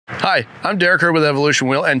Hi, I'm Derek Herb with Evolution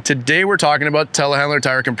Wheel, and today we're talking about telehandler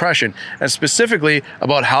tire compression, and specifically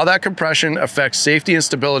about how that compression affects safety and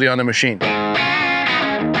stability on the machine.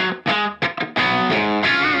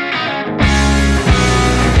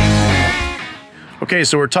 Okay,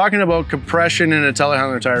 so we're talking about compression in a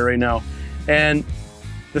telehandler tire right now, and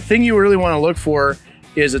the thing you really want to look for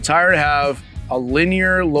is a tire to have a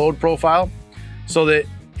linear load profile so that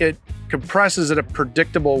it compresses at a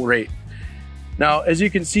predictable rate. Now, as you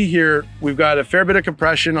can see here, we've got a fair bit of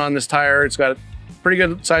compression on this tire. It's got a pretty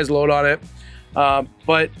good size load on it.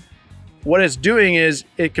 But what it's doing is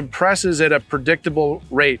it compresses at a predictable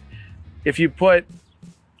rate. If you put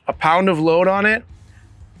a pound of load on it,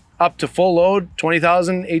 up to full load,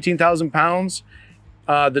 20,000, 18,000 pounds,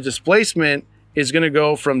 the displacement is gonna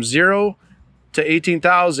go from 0 to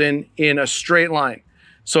 18,000 in a straight line.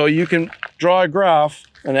 So you can draw a graph,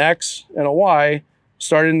 an X and a Y,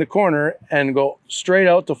 start in the corner and go straight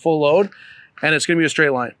out to full load, and it's gonna be a straight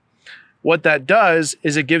line. What that does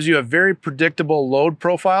is it gives you a very predictable load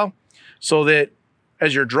profile so that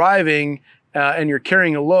as you're driving and you're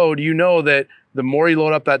carrying a load, you know that the more you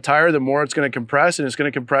load up that tire, the more it's gonna compress, and it's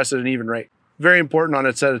gonna compress at an even rate. Very important on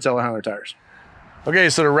a set of telehandler tires. Okay,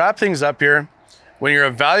 so to wrap things up here, when you're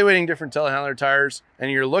evaluating different telehandler tires and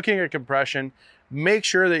you're looking at compression, make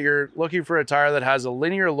sure that you're looking for a tire that has a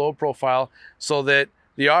linear load profile so that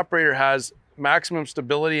the operator has maximum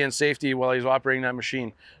stability and safety while he's operating that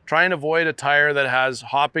machine. Try and avoid a tire that has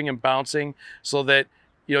hopping and bouncing so that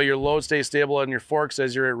your load stays stable and your forks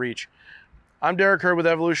as you're at reach. I'm Derek Herb with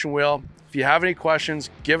Evolution Wheel. If you have any questions,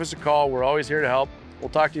 give us a call. We're always here to help. We'll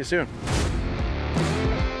talk to you soon.